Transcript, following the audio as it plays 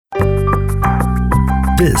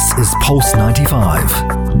This is Pulse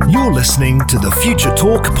 95. You're listening to the Future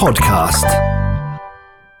Talk podcast.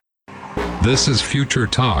 This is Future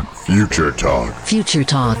Talk. Future Talk. Future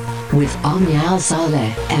Talk with Omnia Saleh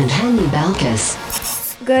and Hani Balkis.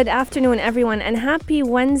 Good afternoon, everyone, and happy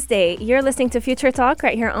Wednesday. You're listening to Future Talk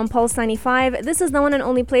right here on Pulse 95. This is the one and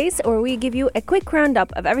only place where we give you a quick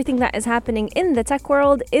roundup of everything that is happening in the tech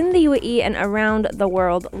world, in the UAE, and around the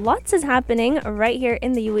world. Lots is happening right here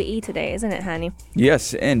in the UAE today, isn't it, Hani?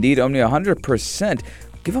 Yes, indeed, Omnia, 100%.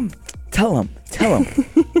 Tell him.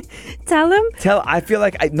 Tell him? I feel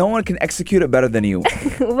like no one can execute it better than you.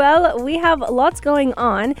 Well, we have lots going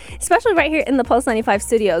on, especially right here in the Pulse 95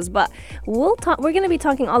 studios. But we're going to be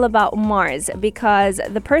talking all about Mars because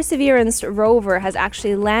the Perseverance rover has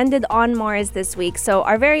actually landed on Mars this week. So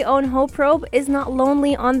our very own Hope probe is not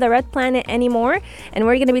lonely on the red planet anymore. And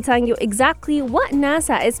we're going to be telling you exactly what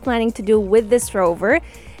NASA is planning to do with this rover.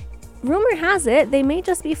 Rumor has it they may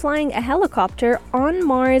just be flying a helicopter on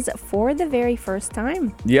Mars for the very first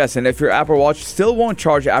time. Yes, and if your Apple Watch still won't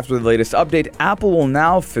charge after the latest update, Apple will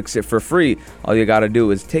now fix it for free. All you gotta do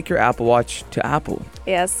is take your Apple Watch to Apple.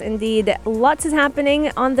 Yes, indeed. Lots is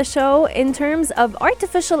happening on the show in terms of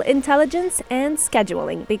artificial intelligence and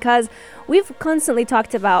scheduling because we've constantly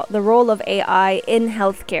talked about the role of AI in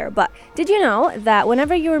healthcare. But did you know that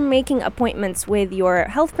whenever you're making appointments with your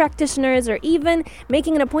health practitioners or even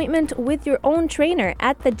making an appointment with your own trainer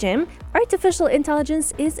at the gym, artificial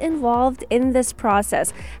intelligence is involved in this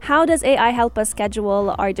process? How does AI help us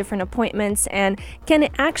schedule our different appointments, and can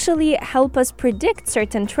it actually help us predict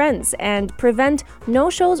certain trends and prevent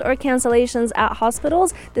no-shows or cancellations at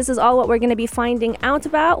hospitals? This is all what we're going to be finding out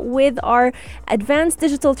about with our advanced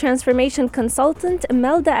digital transformation consultant,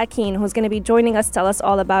 Melda Akin, who's going to be joining us to tell us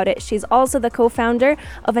all about it. She's also the co-founder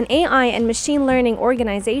of an AI and machine learning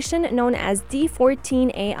organization known as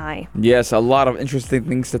D14 AI. Yes, a lot of interesting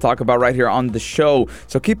things to talk about right here on the show.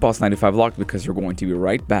 So keep Pulse 95 locked because we're going to be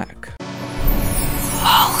right back.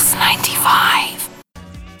 Pulse 95.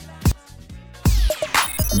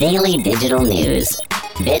 Daily digital news.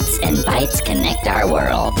 Bits and bytes connect our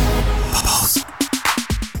world.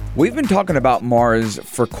 We've been talking about Mars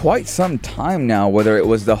for quite some time now, whether it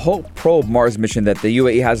was the Hope probe Mars mission that the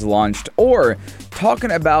UAE has launched or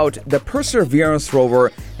talking about the Perseverance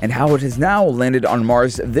rover and how it has now landed on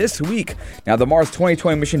Mars this week. Now, the Mars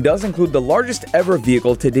 2020 mission does include the largest ever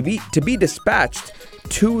vehicle to be dispatched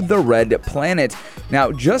to the red planet.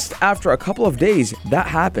 Now, just after a couple of days, that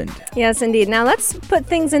happened. Yes, indeed. Now, let's put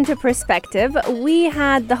things into perspective. We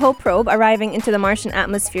had the Hope probe arriving into the Martian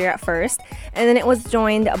atmosphere at first, and then it was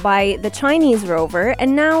joined by the Chinese rover,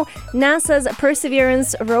 and now NASA's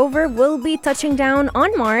Perseverance rover will be touching down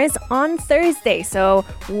on Mars on Thursday. So,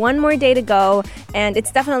 one more day to go, and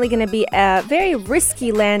it's definitely going to be a very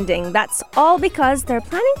risky landing. That's all because they're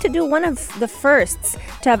planning to do one of the firsts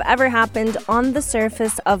to have ever happened on the surface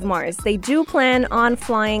of Mars. They do plan on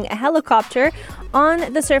flying a helicopter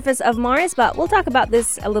on the surface of Mars, but we'll talk about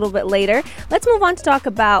this a little bit later. Let's move on to talk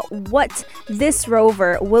about what this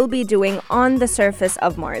rover will be doing on the surface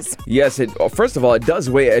of Mars. Yes, first of all, it does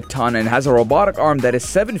weigh a ton and has a robotic arm that is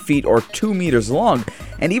 7 feet or 2 meters long,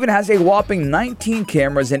 and even has a whopping 19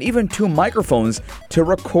 cameras and even 2 microphones to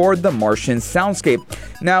record the Martian soundscape.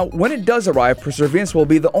 Now, when it does arrive, Perseverance will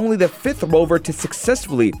be only the 5th rover to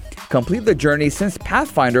successfully complete the journey since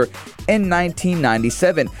Pathfinder in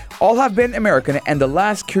 1997. All have been American, and the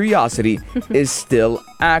last Curiosity is still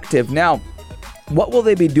active. Now, what will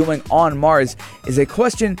they be doing on Mars is a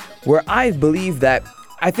question where I believe that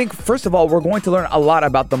I think, first of all, we're going to learn a lot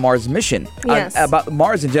about the Mars mission, yes, about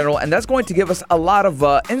Mars in general, and that's going to give us a lot of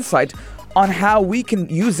insight on how we can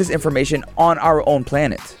use this information on our own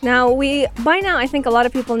planet. Now, by now, I think a lot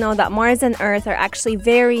of people know that Mars and Earth are actually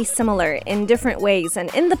very similar in different ways. And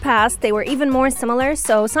in the past, they were even more similar.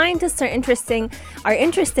 So scientists are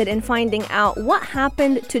interested in finding out what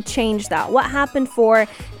happened to change that. What happened for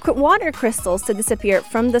water crystals to disappear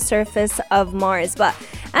from the surface of Mars. But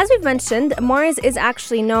as we've mentioned, Mars is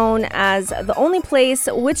actually known as the only place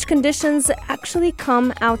which conditions actually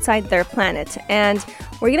come outside their planet. And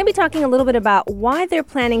we're going to be talking a little bit about why they're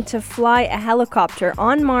planning to fly a helicopter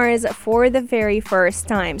on Mars for the very first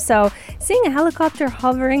time. So seeing a helicopter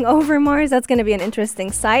hovering over Mars, that's going to be an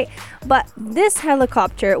interesting sight. But this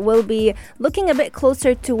helicopter will be looking a bit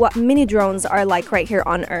closer to what mini drones are like right here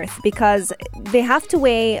on Earth, because they have to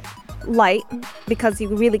weigh light because you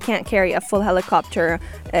really can't carry a full helicopter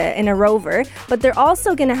in a rover, but they're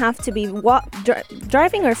also going to have to be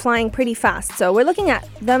driving or flying pretty fast. So we're looking at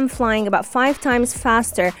them flying about 5 times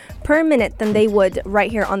faster per minute than they would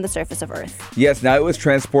right here on the surface of Earth. Yes, now it was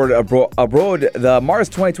transported abroad, the Mars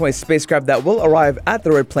 2020 spacecraft that will arrive at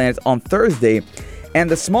the Red Planet on Thursday. And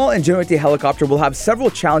the small Ingenuity helicopter will have several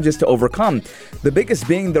challenges to overcome. The biggest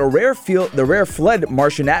being the rare-fled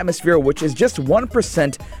Martian atmosphere, which is just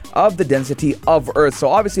 1% of the density of Earth. So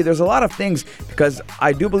obviously there's a lot of things, because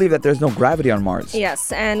I do believe that there's no gravity on Mars.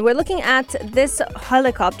 Yes, and we're looking at this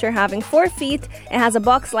helicopter having 4 feet. It has a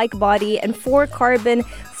box-like body and 4 carbon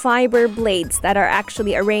fiber blades that are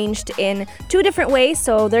actually arranged in 2 different ways,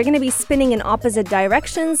 so they're going to be spinning in opposite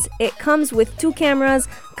directions. It comes with 2 cameras,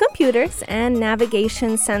 computers, and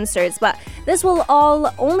navigation sensors, but this will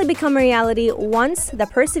all only become a reality once the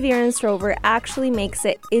Perseverance rover actually makes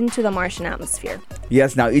it into the Martian atmosphere.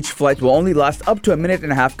 Yes, now each flight will only last up to 1.5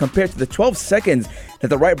 minutes compared to the 12 seconds that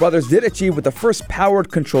the Wright brothers did achieve with the first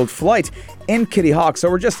powered controlled flight in Kitty Hawk. So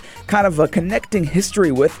we're just kind of connecting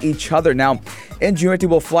history with each other. Now, Ingenuity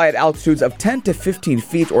will fly at altitudes of 10 to 15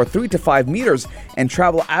 feet or 3 to 5 meters and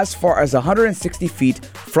travel as far as 160 feet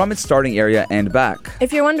from its starting area and back.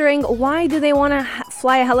 If you're wondering why do they want to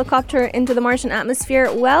fly a helicopter into the Martian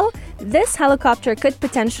atmosphere, well, this helicopter could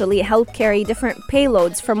potentially help carry different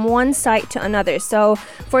payloads from one site to another. So,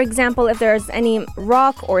 for example, if there's any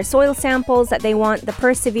rock or soil samples that they want the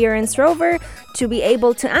Perseverance rover to be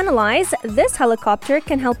able to analyze, this helicopter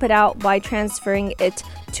can help it out by transferring it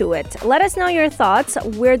to it. Let us know your thoughts.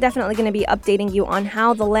 We're definitely going to be updating you on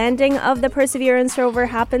how the landing of the Perseverance rover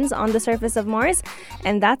happens on the surface of Mars,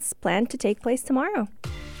 and that's planned to take place tomorrow.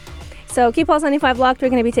 So keep Pulse 95 locked. We're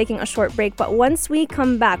going to be taking a short break, but once we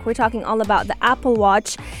come back, we're talking all about the Apple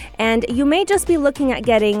Watch, and you may just be looking at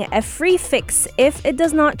getting a free fix if it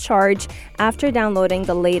does not charge after downloading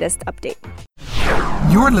the latest update.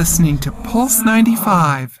 You're listening to Pulse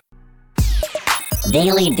 95.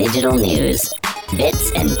 Daily digital news.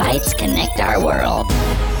 Bits and bytes connect our world.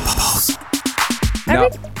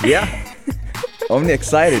 Yeah. I'm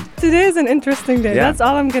excited. Today is an interesting day. Yeah. That's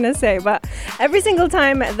all I'm going to say. But every single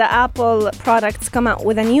time the Apple products come out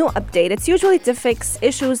with a new update, it's usually to fix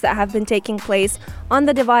issues that have been taking place on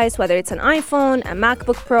the device, whether it's an iPhone, a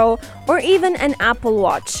MacBook Pro, or even an Apple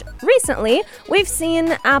Watch. Recently, we've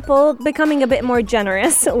seen Apple becoming a bit more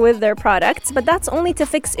generous with their products, but that's only to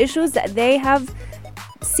fix issues that they have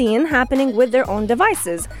seen happening with their own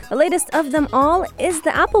devices. The latest of them all is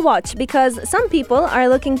the Apple Watch, because some people are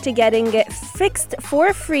looking to getting it fixed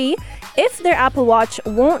for free if their Apple Watch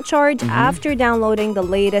won't charge after downloading the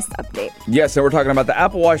latest update. Yes, and we're talking about the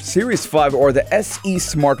Apple Watch Series 5 or the SE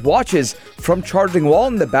smartwatches from charging while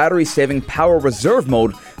in the battery-saving power reserve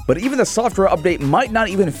mode. But even the software update might not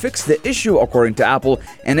even fix the issue, according to Apple.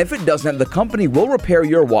 And if it doesn't, the company will repair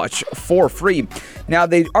your watch for free. Now,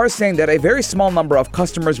 they are saying that a very small number of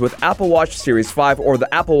customers with Apple Watch Series 5 or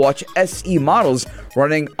the Apple Watch SE models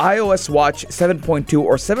running iOS Watch 7.2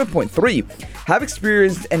 or 7.3 have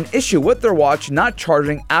experienced an issue with their watch not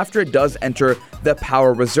charging after it does enter the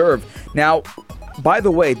power reserve. Now, by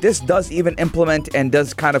the way, this does even implement and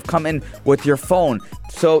does kind of come in with your phone.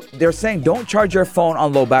 So they're saying don't charge your phone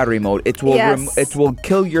on low battery mode. It will it will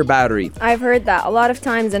kill your battery. I've heard that a lot of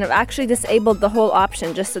times, and I've actually disabled the whole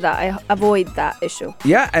option just so that I avoid that issue.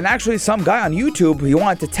 Yeah, and actually some guy on YouTube, he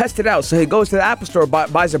wanted to test it out. So he goes to the Apple Store,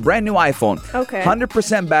 buys a brand new iPhone. Okay.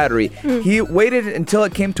 100% battery. He waited until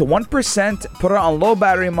it came to 1%, put it on low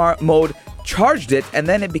battery mode, charged it, and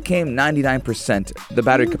then it became 99% the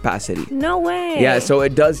battery capacity. No way. Yeah, so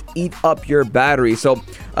it does eat up your battery. So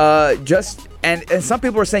and some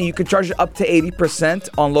people are saying you can charge it up to 80%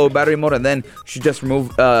 on low battery mode, and then you should just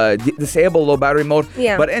disable low battery mode.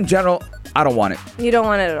 Yeah. But in general, I don't want it. You don't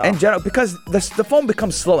want it at all. In general, because the phone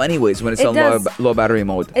becomes slow anyways when it's on low battery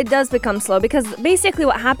mode. It does become slow because basically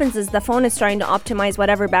what happens is the phone is trying to optimize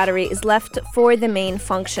whatever battery is left for the main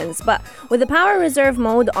functions. But with the power reserve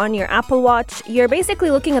mode on your Apple Watch, you're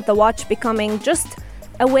basically looking at the watch becoming just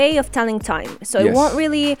a way of telling time. So it won't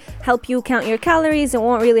really help you count your calories. It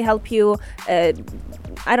won't really help you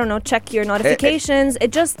check your notifications.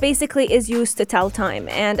 It just basically is used to tell time.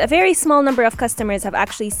 And a very small number of customers have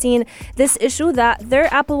actually seen this issue, that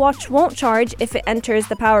their Apple Watch won't charge if it enters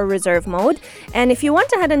the power reserve mode. And if you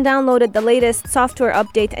went ahead and downloaded the latest software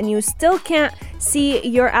update and you still can't see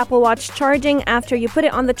your Apple Watch charging after you put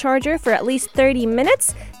it on the charger for at least 30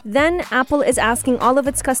 minutes, then Apple is asking all of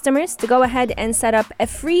its customers to go ahead and set up a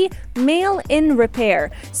free mail-in repair.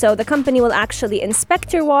 So the company will actually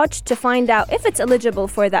inspect your watch to find out if it's eligible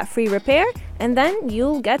for that free repair, and then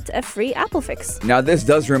you'll get a free Apple Fix. Now, this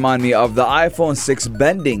does remind me of the iPhone 6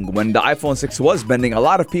 bending. When the iPhone 6 was bending, a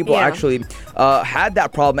lot of people actually had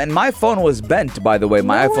that problem. And my phone was bent, by the way.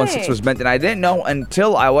 My iPhone 6 was bent, and I didn't know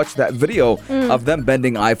until I watched that video of them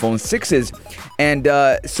bending iPhone 6s. And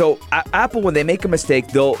so Apple, when they make a mistake,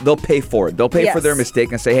 they'll pay for it. They'll pay for their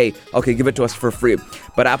mistake and say, hey, okay, give it to us for free.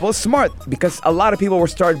 But Apple is smart because a lot of people will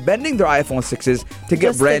start bending their iPhone 6s to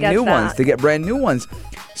get brand new ones.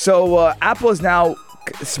 So Apple is now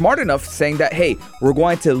smart enough saying that, hey, we're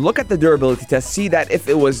going to look at the durability test, see that if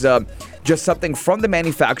it was just something from the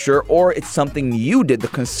manufacturer or it's something you did, the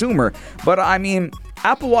consumer. But I mean,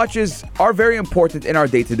 Apple Watches are very important in our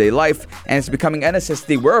day-to-day life, and it's becoming a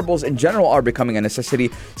necessity. Wearables in general are becoming a necessity.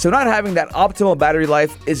 So not having that optimal battery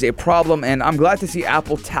life is a problem, and I'm glad to see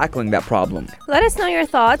Apple tackling that problem. Let us know your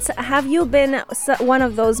thoughts. Have you been one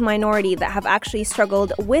of those minority that have actually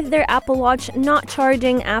struggled with their Apple Watch not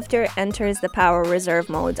charging after it enters the power reserve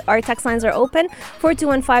mode? Our text lines are open,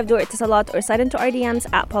 4215 do it to Salat or slide into our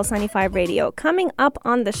DMs at Pulse 95 Radio. Coming up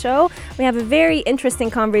on the show, we have a very interesting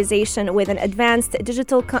conversation with an advanced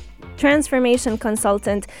digital transformation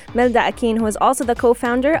consultant, Melda Akin, who is also the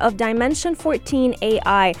co-founder of Dimension 14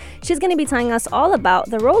 AI. She's going to be telling us all about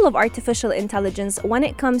the role of artificial intelligence when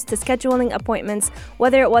it comes to scheduling appointments,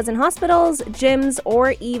 whether it was in hospitals, gyms,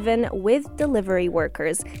 or even with delivery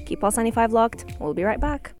workers. Keep Pulse 95 locked. We'll be right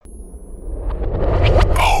back.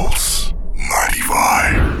 Pulse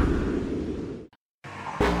 95.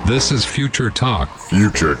 This is Future Talk.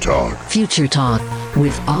 Future Talk. Future Talk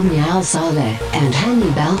with Omnia Al Saleh and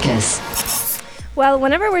Hani Balkis. Well,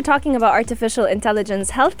 whenever we're talking about artificial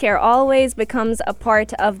intelligence, healthcare always becomes a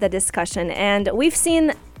part of the discussion. And we've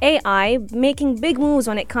seen AI making big moves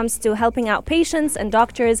when it comes to helping out patients and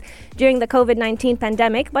doctors during the COVID-19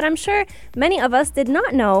 pandemic. But I'm sure many of us did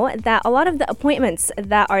not know that a lot of the appointments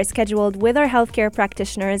that are scheduled with our healthcare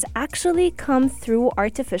practitioners actually come through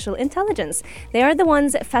artificial intelligence. They are the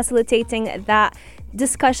ones facilitating that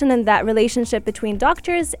discussion and that relationship between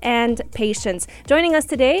doctors and patients. Joining us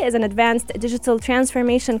today is an advanced digital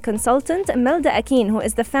transformation consultant, Melda Akin, who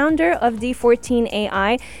is the founder of D14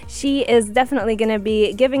 AI. She is definitely going to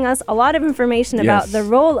be giving us a lot of information about the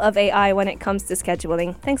role of AI when it comes to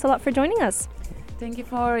scheduling. Thanks a lot for joining us. Thank you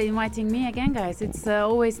for inviting me again, guys. It's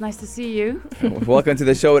always nice to see you. Welcome to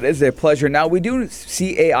the show. It is a pleasure. Now, we do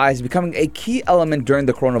see AI as becoming a key element during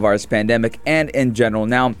the coronavirus pandemic and in general.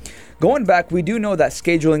 Now, going back, we do know that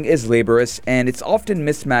scheduling is laborious and it's often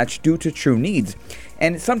mismatched due to true needs.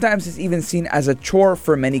 And sometimes it's even seen as a chore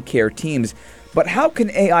for many care teams. But how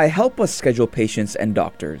can AI help us schedule patients and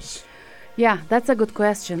doctors? Yeah, that's a good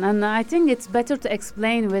question. And I think it's better to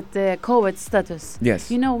explain with the COVID status. Yes.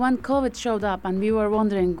 You know, when COVID showed up and we were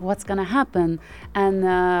wondering what's going to happen and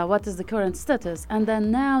what is the current status. And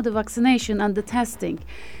then now the vaccination and the testing.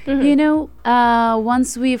 Mm-hmm. You know,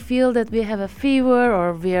 once we feel that we have a fever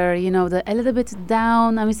or we're, a little bit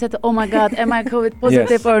down and we said, oh my God, am I COVID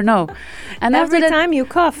positive or no? And every time you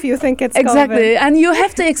cough, you think it's exactly. COVID. And you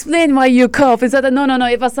have to explain why you cough. It's that, no,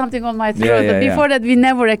 it was something on my throat. But before that, we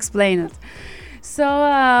never explain it.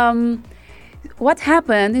 So what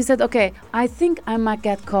happened, he said, okay, I think I might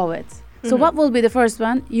get COVID. So what will be the first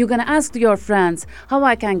one? You're going to ask your friends how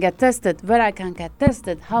I can get tested, where I can get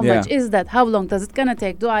tested, how much is that, how long does it going to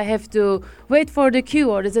take? Do I have to wait for the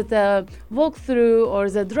queue, or is it a walk-through, or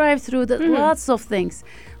is it a drive-through? Lots of things.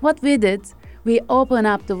 What we did, we opened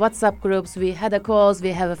up the WhatsApp groups, we had a calls,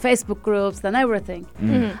 we have a Facebook groups and everything.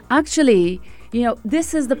 Actually,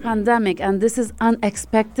 this is the pandemic and this is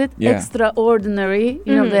unexpected, extraordinary,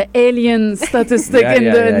 the alien statistic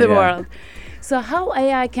in the world. So how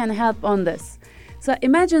AI can help on this? So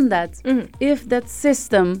imagine that if that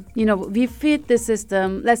system, we feed the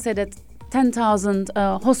system, let's say that 10,000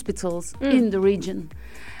 hospitals in the region.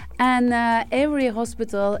 And every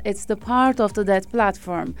hospital, it's the part of that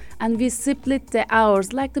platform. And we split the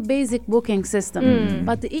hours like the basic booking system.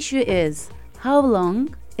 But the issue is how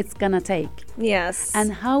long it's gonna take. Yes.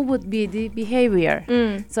 And how would be the behavior.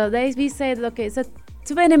 So we said, okay, it's a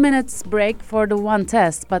 20 minutes break for the one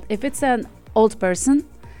test. But if it's an old person,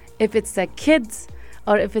 if it's a kid,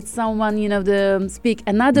 or if it's someone, to speak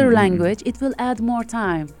another language, it will add more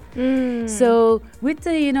time. So with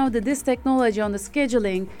this technology on the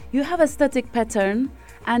scheduling, you have a static pattern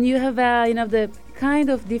and you have a, the kind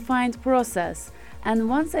of defined process. And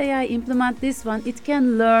once AI implement this one, it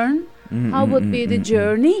can learn how would be the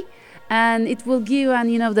journey, and it will give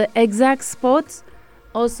the exact spot.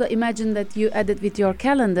 Also imagine that you add it with your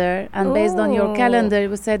calendar, and based on your calendar, you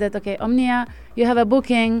will say that, okay, Omnia, you have a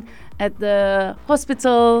booking at the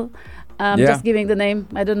hospital Just giving the name.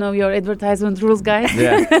 I don't know your advertisement rules, guys.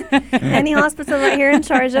 Yeah. Any hospital right here in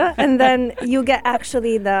Sharjah, and then you get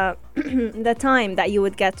actually the the time that you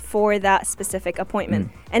would get for that specific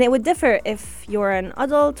appointment. And it would differ if you're an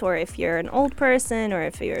adult or if you're an old person or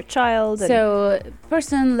if you're a child. So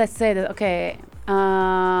person, let's say that, okay,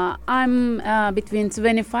 I'm between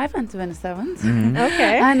 25 and 27.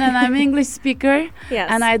 Okay. And then I'm English speaker. Yes.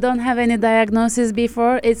 And I don't have any diagnosis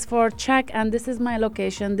before. It's for check, and this is my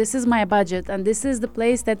location, this is my budget, and this is the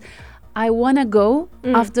place that I want to go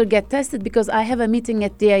after get tested because I have a meeting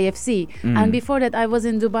at the IFC. And before that, I was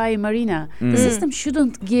in Dubai Marina. The system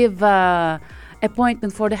shouldn't give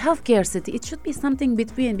appointment for the healthcare city. It should be something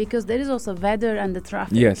between because there is also weather and the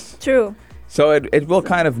traffic. Yes. True. So it will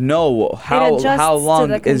kind of know how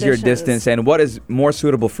long is your distance and what is more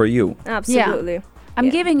suitable for you. Absolutely. Yeah. I'm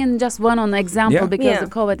giving in just one example because the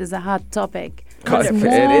COVID is a hot topic. It's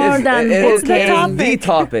more than the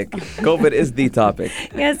topic. COVID is the topic.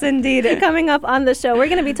 Yes, indeed. Coming up on the show, we're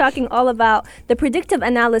going to be talking all about the predictive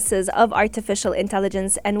analysis of artificial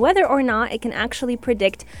intelligence and whether or not it can actually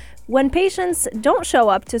predict when patients don't show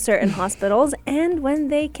up to certain hospitals and when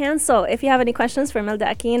they cancel. If you have any questions for Melda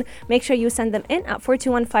Akin, make sure you send them in at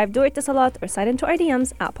 4215 Do It Salat or slide into our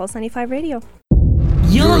DMs at Pulse 95 Radio.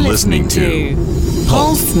 You're listening to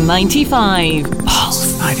Pulse 95.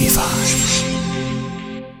 Pulse 95.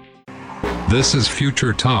 This is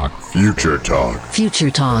Future Talk. Future Talk. Future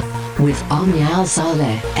Talk with Omnia Al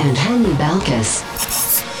Saleh and Hani Balkis.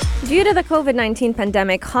 Due to the COVID-19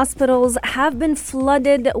 pandemic, hospitals have been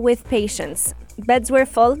flooded with patients. Beds were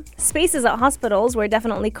full, spaces at hospitals were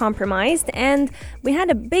definitely compromised, and we had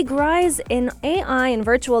a big rise in AI and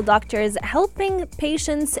virtual doctors helping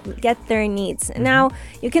patients get their needs. Now,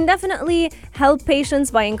 you can definitely help patients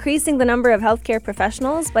by increasing the number of healthcare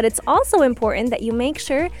professionals, but it's also important that you make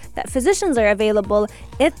sure that physicians are available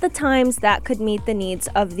at the times that could meet the needs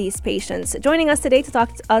of these patients. Joining us today to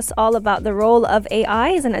talk to us all about the role of AI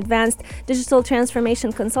is an advanced digital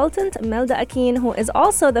transformation consultant, Melda Akin, who is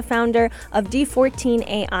also the founder of D14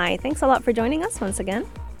 AI. Thanks a lot for joining us once again.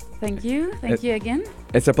 Thank you. Thank you again.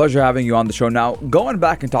 It's a pleasure having you on the show. Now, going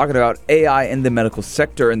back and talking about AI in the medical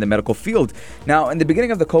sector, in the medical field. Now, in the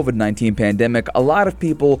beginning of the COVID-19 pandemic, a lot of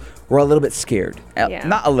people were a little bit scared.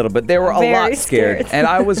 Not a little bit, they were a lot scared. And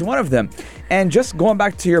I was one of them. And just going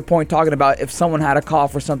back to your point, talking about if someone had a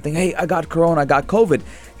cough or something, hey, I got corona, I got COVID.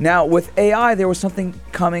 Now, with AI, there was something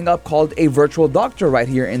coming up called a virtual doctor right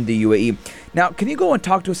here in the UAE. Now, can you go and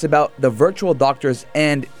talk to us about the virtual doctors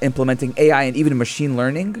and implementing AI and even machine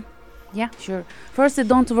learning? Yeah, sure. First,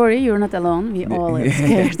 don't worry, you're not alone. We all are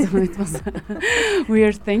scared. It was a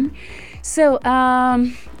weird thing. So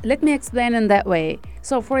let me explain in that way.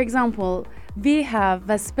 So, for example, we have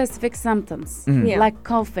specific symptoms like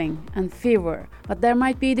coughing and fever, but there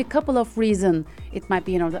might be a couple of reasons. It might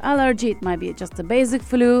be, the allergy, it might be just a basic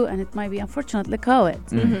flu, and it might be, unfortunately,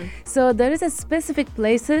 COVID. So there is a specific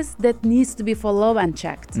places that needs to be followed and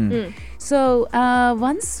checked. So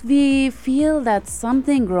once we feel that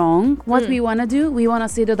something wrong, what we want to do, we want to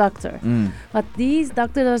see the doctor. But these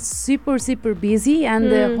doctors are super, super busy,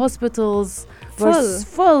 and the hospitals were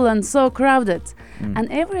full and so crowded.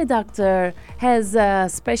 And every doctor has a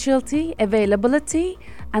specialty, availability,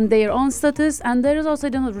 and their own status, and there is also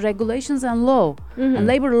regulations and law and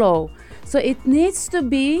labor law. So it needs to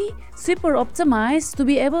be super optimized to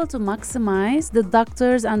be able to maximize the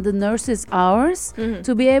doctors and the nurses' hours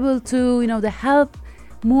to be able to help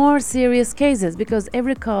more serious cases, because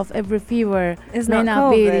every cough, every fever may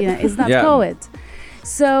not be it's not COVID.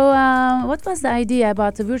 So what was the idea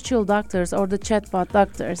about the virtual doctors or the chatbot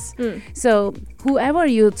doctors? So whoever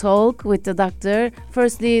you talk with the doctor,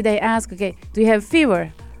 firstly they ask, okay, do you have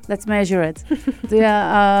fever? Let's measure it.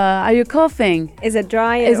 Are you coughing? Is it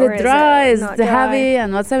dry? Is it dry? Is it it heavy?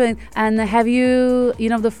 And what's happening? And have you,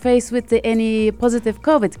 the face with any positive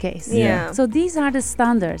COVID case? Yeah. So these are the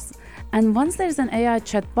standards. And once there's an AI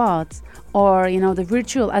chatbot or, the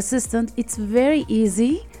virtual assistant, it's very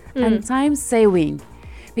easy and time saving.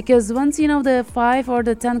 Because once the 5 or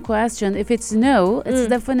the 10 question, if it's no, it's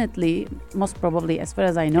definitely, most probably, as far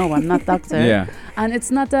as I know, I'm not doctor, and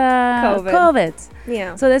it's not COVID.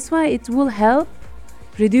 Yeah. So that's why it will help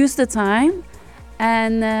reduce the time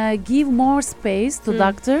and give more space to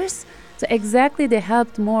doctors So exactly, they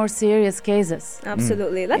helped more serious cases.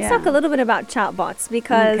 Absolutely. Let's Yeah. talk a little bit about chatbots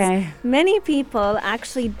because Okay. many people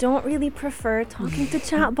actually don't really prefer talking to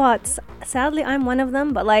chatbots. Sadly, I'm one of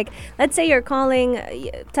them. But like, let's say you're calling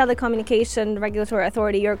telecommunication regulatory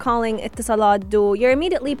authority, you're calling Ittisalat Do, you're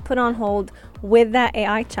immediately put on hold with that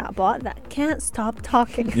AI chatbot that can't stop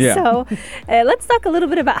talking. Yeah. So let's talk a little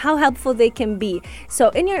bit about how helpful they can be. So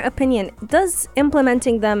in your opinion, does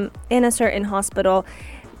implementing them in a certain hospital,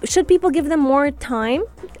 should people give them more time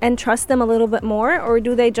and trust them a little bit more, or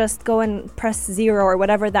do they just go and press 0 or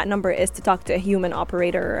whatever that number is to talk to a human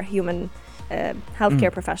operator or a human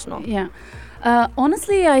healthcare professional? Yeah.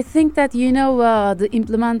 Honestly, I think that, the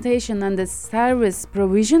implementation and the service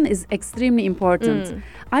provision is extremely important.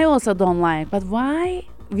 I also don't like, but why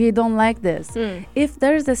we don't like this? If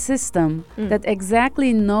there's a system that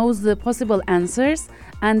exactly knows the possible answers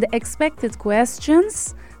and the expected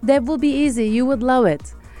questions, that will be easy. You would love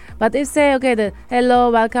it. But if say, okay,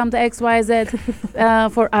 hello, welcome to XYZ,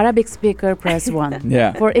 for Arabic speaker, press 1.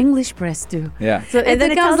 Yeah. For English, press 2. Yeah. So And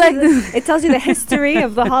then it tells you the history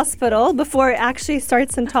of the hospital before it actually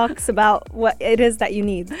starts and talks about what it is that you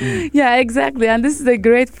need. Yeah, exactly. And this is a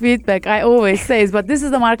great feedback I always say, but this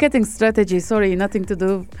is the marketing strategy. Sorry, nothing to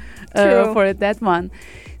do True. for that one.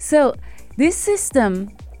 So this system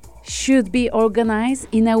should be organized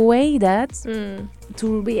in a way that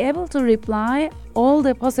to be able to reply all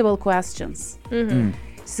the possible questions.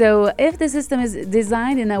 So if the system is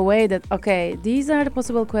designed in a way that, okay, these are the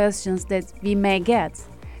possible questions that we may get,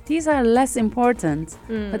 these are less important,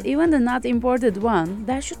 but even the not important one,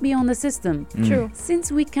 that should be on the system. True.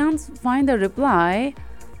 Since we can't find a reply,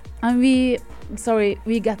 and we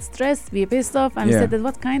got stressed, we pissed off, and we said that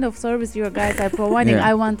what kind of service you guys are providing? Yeah.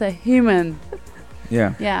 I want a human.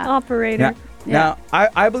 Yeah. Yeah. Operator. Now,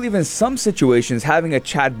 I believe in some situations having a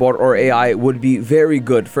chatbot or AI would be very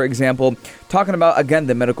good. For example, talking about, again,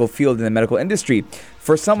 the medical field and the medical industry.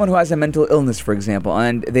 For someone who has a mental illness, for example,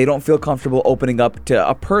 and they don't feel comfortable opening up to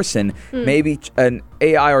a person, maybe an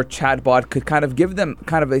AI or chatbot could kind of give them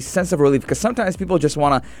kind of a sense of relief, because sometimes people just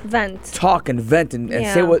want to talk and vent and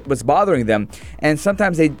say what's bothering them. And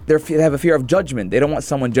sometimes they have a fear of judgment. They don't want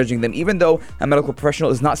someone judging them, even though a medical professional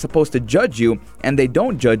is not supposed to judge you, and they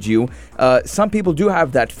don't judge you. Some people do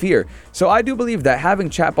have that fear. So I do believe that having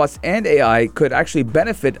chatbots and AI could actually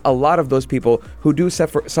benefit a lot of those people who do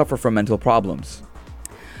suffer from mental problems.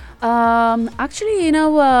 Actually,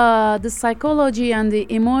 the psychology and the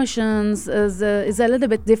emotions is a little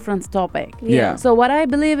bit different topic. Yeah. So what I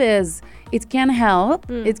believe is it can help,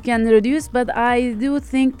 it can reduce, but I do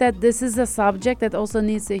think that this is a subject that also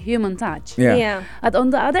needs a human touch. Yeah. But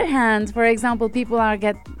on the other hand, for example, people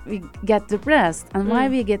we get depressed, and why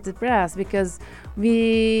we get depressed? Because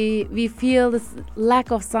we feel this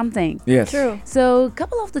lack of something. Yes. True. So a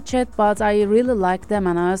couple of the chatbots, I really like them,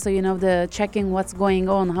 and also the checking what's going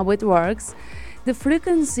on, how it works. The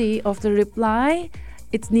frequency of the reply,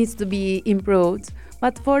 it needs to be improved.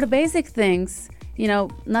 But for the basic things,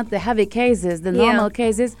 not the heavy cases, the normal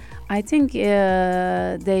cases, I think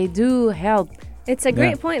they do help. It's a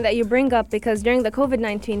great point that you bring up, because during the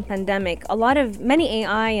COVID-19 pandemic, many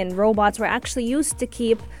AI and robots were actually used to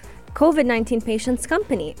keep COVID-19 patients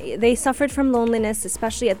company. They suffered from loneliness,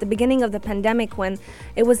 especially at the beginning of the pandemic, when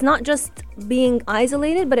it was not just being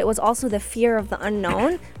isolated, but it was also the fear of the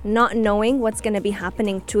unknown, not knowing what's going to be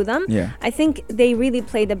happening to them. Yeah. I think they really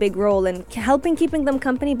played a big role in helping keeping them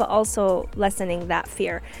company, but also lessening that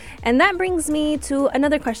fear. And that brings me to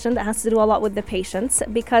another question that has to do a lot with the patients,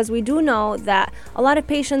 because we do know that a lot of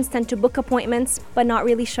patients tend to book appointments but not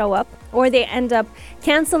really show up, or they end up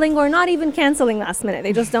canceling or not even canceling last minute.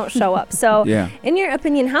 They just don't show up. So in your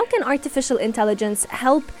opinion, how can artificial intelligence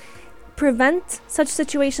help prevent such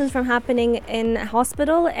situations from happening in a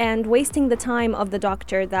hospital and wasting the time of the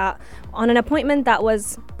doctor that on an appointment that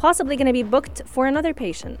was possibly going to be booked for another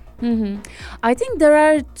patient? I think there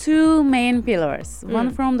are two main pillars,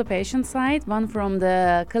 one from the patient side, one from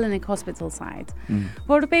the clinic hospital side.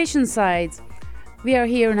 For the patient side, we are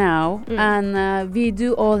here now, and we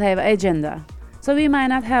do all have agenda, so we might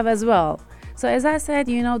not have as well. So as I said,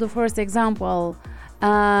 the first example,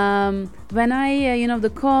 when I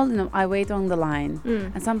the call, I wait on the line,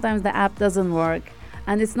 and sometimes the app doesn't work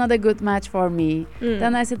and it's not a good match for me.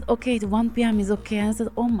 Then I said, okay, the 1 p.m. is okay. And I said,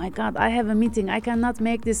 oh my God, I have a meeting, I cannot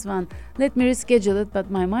make this one, let me reschedule it, but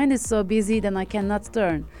my mind is so busy, then I cannot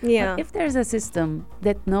turn. But if there's a system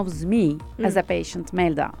that knows me as a patient,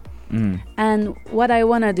 Melda, and what I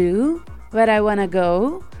want to do, where I want to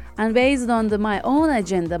go, and based on my own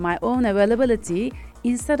agenda, my own availability,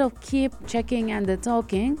 instead of keep checking and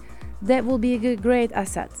talking, that will be a great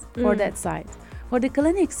asset for that side. For the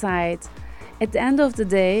clinic side, at the end of the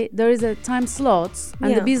day, there is a time slots,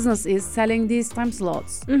 and the business is selling these time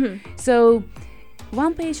slots. So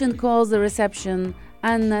one patient calls the reception,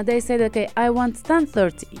 and they say, okay, I want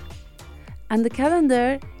 10:30. And the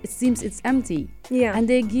calendar, it seems it's empty. Yeah. And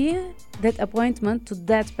they give that appointment to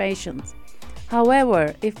that patient.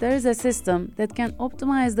 However, if there is a system that can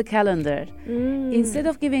optimize the calendar, instead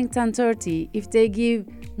of giving 10:30, if they give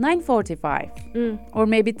 9:45 or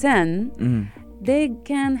maybe 10, they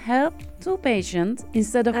can help two patients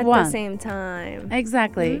instead of At one. the same time.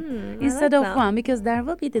 Exactly. I Instead like of that. one, because there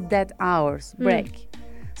will be the dead hours break.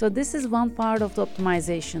 So this is one part of the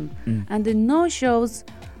optimization. And the no-shows,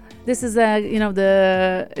 this is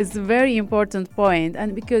it's a very important point, and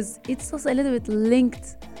because it's also a little bit linked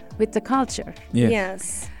with the culture. Yes.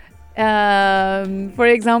 For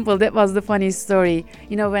example, that was the funny story.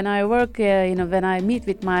 When I work, when I meet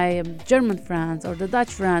with my German friends or the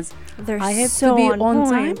Dutch friends, They're I have so to be on on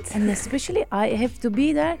point. time, and especially I have to be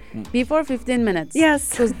there before 15 minutes. Yes.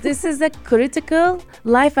 Because this is a critical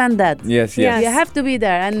life and death. Yes. Yes. You have to be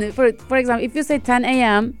there. And for example, if you say 10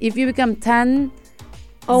 a.m., if you become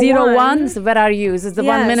 10:01, so where are you? This is the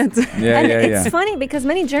 1 minute. It's funny because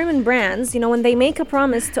many German brands, when they make a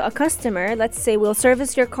promise to a customer, let's say we'll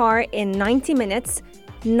service your car in 90 minutes,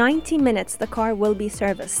 90 minutes the car will be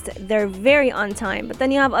serviced. They're very on time. But then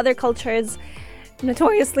you have other cultures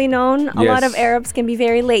notoriously known. A lot of Arabs can be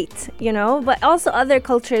very late, but also other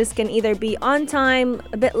cultures can either be on time,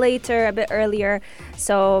 a bit later, a bit earlier.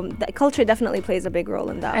 So the culture definitely plays a big role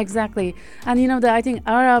in that. Exactly. And I think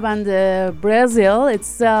Arab and Brazil,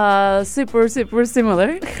 it's super, super similar.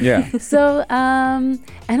 Yeah. So,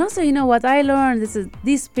 and also, what I learned,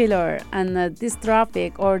 this pillar and this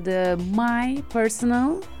traffic or my personal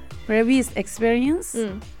previous experience,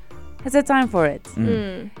 has a time for it.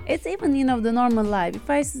 It's even, the normal life. If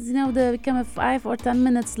I, become 5 or 10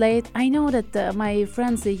 minutes late, I know that my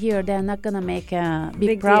friends here, they're not going to make a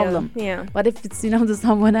big problem. Deal. Yeah. But if it's, to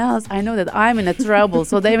someone else, I know that I'm in a trouble,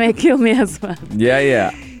 so they may kill me as well. Yeah.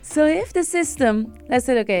 So if the system, let's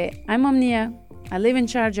say, okay, I'm Omnia, I live in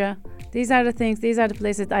Sharjah, these are the things, these are the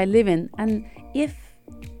places I live in, and if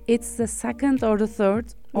it's the second or the third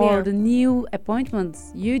or the new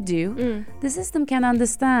appointments you do, the system can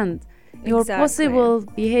understand your possible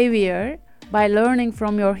behavior by learning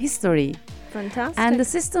from your history. Fantastic. And the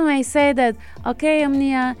system may say that, okay,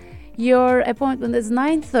 Omnia, your appointment is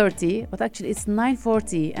 9:30, but actually it's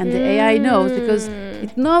 9:40, and the AI knows because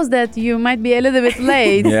it knows that you might be a little bit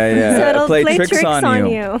late. Yeah. So it'll play tricks on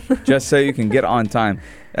you. Just so you can get on time.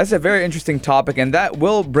 That's a very interesting topic, and that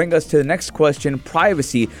will bring us to the next question,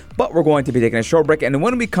 privacy. But we're going to be taking a short break, and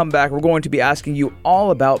when we come back, we're going to be asking you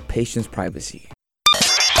all about patients' privacy.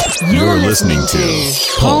 You're listening to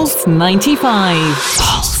Pulse 95.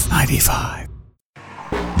 Pulse 95.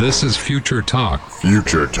 This is Future Talk.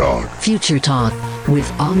 Future Talk. Future Talk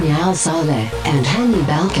with Omnia Al Saleh and Hani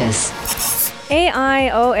Balkis.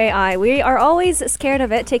 AI. We are always scared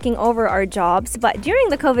of it taking over our jobs, but during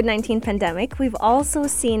the COVID-19 pandemic, we've also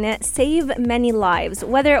seen it save many lives,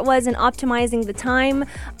 whether it was in optimizing the time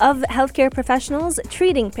of healthcare professionals,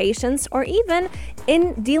 treating patients, or even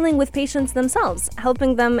in dealing with patients themselves,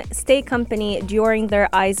 helping them stay company during their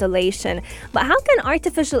isolation. But how can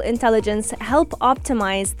artificial intelligence help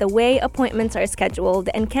optimize the way appointments are scheduled,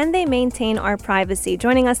 and can they maintain our privacy?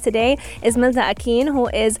 Joining us today is Melda Akin, who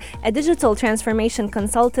is a digital transformation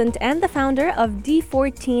consultant and the founder of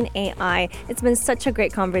D14 AI. It's been such a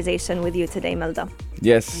great conversation with you today, Melda.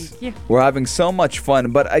 Yes, we're having so much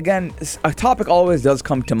fun. But again, a topic always does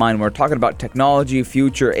come to mind. We're talking about technology,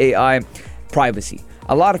 future, AI, privacy.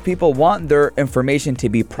 A lot of people want their information to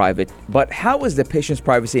be private, but how is the patient's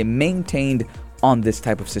privacy maintained on this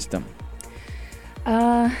type of system?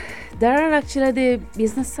 There are actually the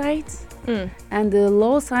business side and the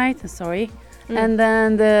law side, and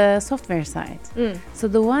then the software side. So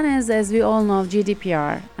the one is, as we all know,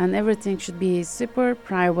 GDPR, and everything should be super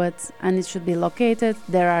private and it should be located.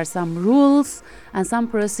 There are some rules and some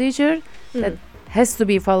procedure that has to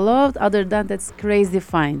be followed. Other than that's crazy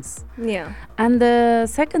fines. Yeah. And the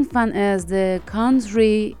second one is the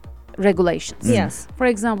country regulations. Yes. For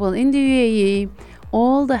example, in the UAE,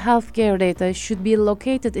 all the healthcare data should be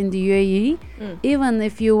located in the UAE. Even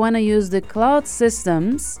if you want to use the cloud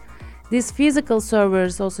systems, these physical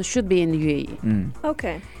servers also should be in the UAE.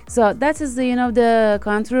 Okay. So that is the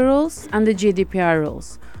country rules and the GDPR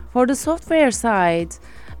rules. For the software side,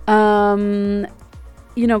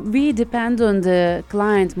 we depend on the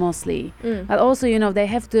client mostly, but also they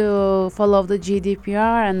have to follow the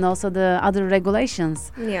GDPR and also the other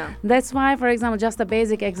regulations. Yeah. That's why, for example, just a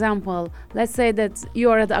basic example, let's say that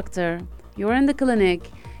you are a doctor, you're in the clinic,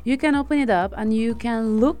 you can open it up and you can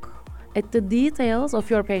look at the details of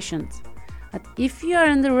your patient. But if you are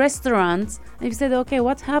in the restaurant, and you said, okay,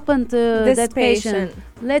 what happened to This that patient? patient.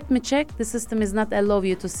 Let me check. The system is not allow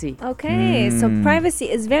you to see. Okay, so privacy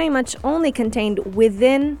is very much only contained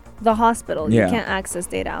within the hospital. Yeah. You can't access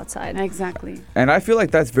data outside. Exactly. And I feel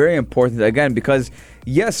like that's very important, again, because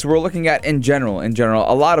yes, we're looking at in general,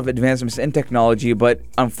 a lot of advancements in technology, but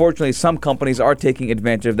unfortunately some companies are taking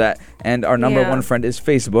advantage of that, and our number one friend is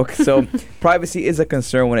Facebook. So privacy is a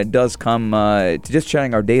concern when it does come to just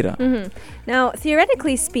sharing our data. Now,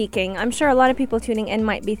 theoretically speaking, I'm sure a lot of people tuning in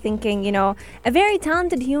might be thinking, a very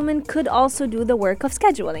talented human could also do the work of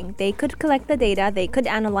scheduling. They could collect the data, they could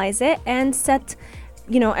analyze it, and set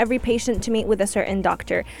every patient to meet with a certain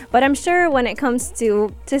doctor. But I'm sure when it comes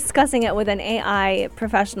to discussing it with an AI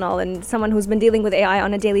professional and someone who's been dealing with AI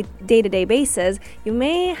on a day-to-day basis, you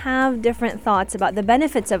may have different thoughts about the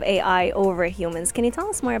benefits of AI over humans. Can you tell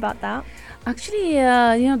us more about that? Actually,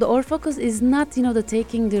 our focus is not, the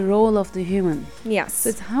taking the role of the human. Yes. So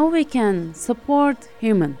it's how we can support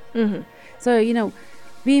human. So,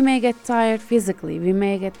 we may get tired physically, we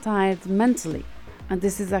may get tired mentally. And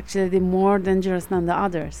this is actually the more dangerous than the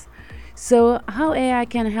others. So how AI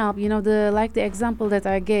can help, like the example that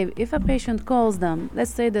I gave, if a patient calls them,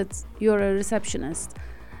 let's say that you're a receptionist,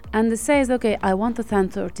 and it says, okay, I want a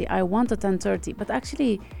 10:30, but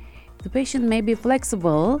actually the patient may be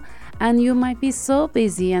flexible and you might be so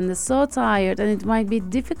busy and so tired, and it might be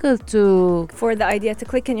difficult for the idea to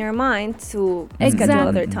click in your mind to schedule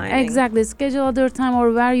other time. Exactly, schedule other time,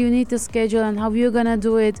 or where you need to schedule and how you're gonna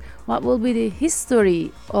do it, what will be the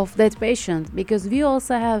history of that patient, because we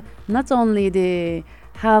also have not only the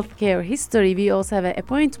healthcare history, we also have an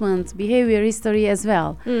appointment behavior history as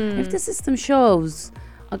well. If the system shows,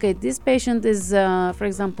 okay, this patient is, for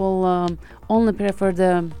example, only prefer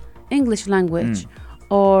the English language,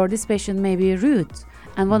 or this patient may be rude,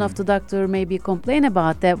 and one of the doctor maybe complain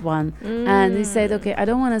about that one, and he said, okay, I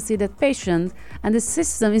don't want to see that patient, and the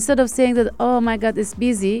system, instead of saying that, oh my god, it's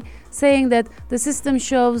busy, saying that the system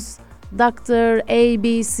shows doctor A,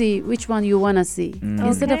 B, C, which one you want to see,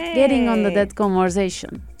 instead of getting on that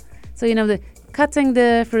conversation. So cutting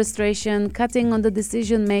the frustration, cutting on the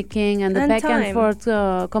decision making, and the back and forth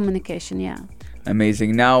communication.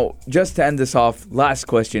 Amazing. Now, just to end this off, last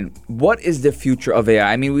question. What is the future of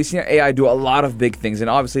AI? I mean, we've seen AI do a lot of big things, and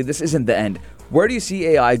obviously this isn't the end. Where do you see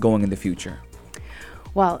AI going in the future?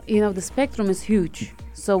 Well, the spectrum is huge.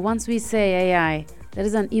 So once we say AI, there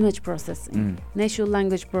is an image processing, natural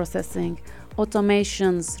language processing,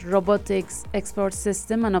 automations, robotics, expert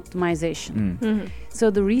system, and optimization. So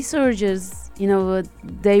the researchers,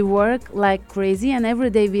 they work like crazy, and every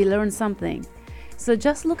day we learn something. So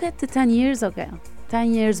just look at the 10 years ago,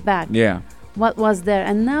 10 years back. Yeah. What was there?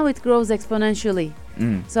 And now it grows exponentially.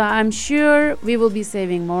 So I'm sure we will be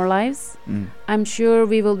saving more lives. I'm sure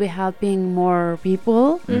we will be helping more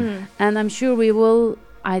people. And I'm sure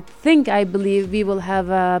I believe we will have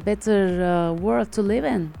a better world to live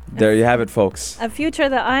in. There you have it, folks. A future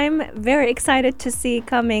that I'm very excited to see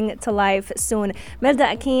coming to life soon.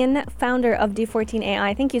 Melda Akin, founder of D14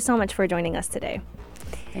 AI, thank you so much for joining us today.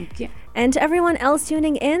 Thank you. And to everyone else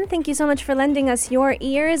tuning in, thank you so much for lending us your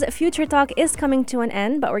ears. Future Talk is coming to an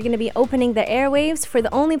end, but we're going to be opening the airwaves for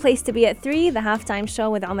the only place to be at 3, the halftime show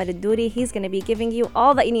with Omar Al-Douri. He's going to be giving you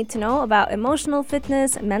all that you need to know about emotional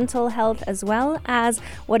fitness, mental health, as well as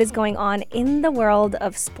what is going on in the world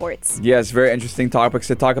of sports. Yes, very interesting topics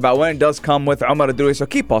to talk about when it does come with Omar Al-Douri. So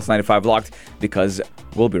keep Pulse 95 locked, because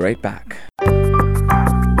we'll be right back.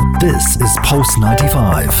 This is Pulse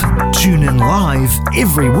 95. Tune in live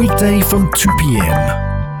every weekday from 2 p.m.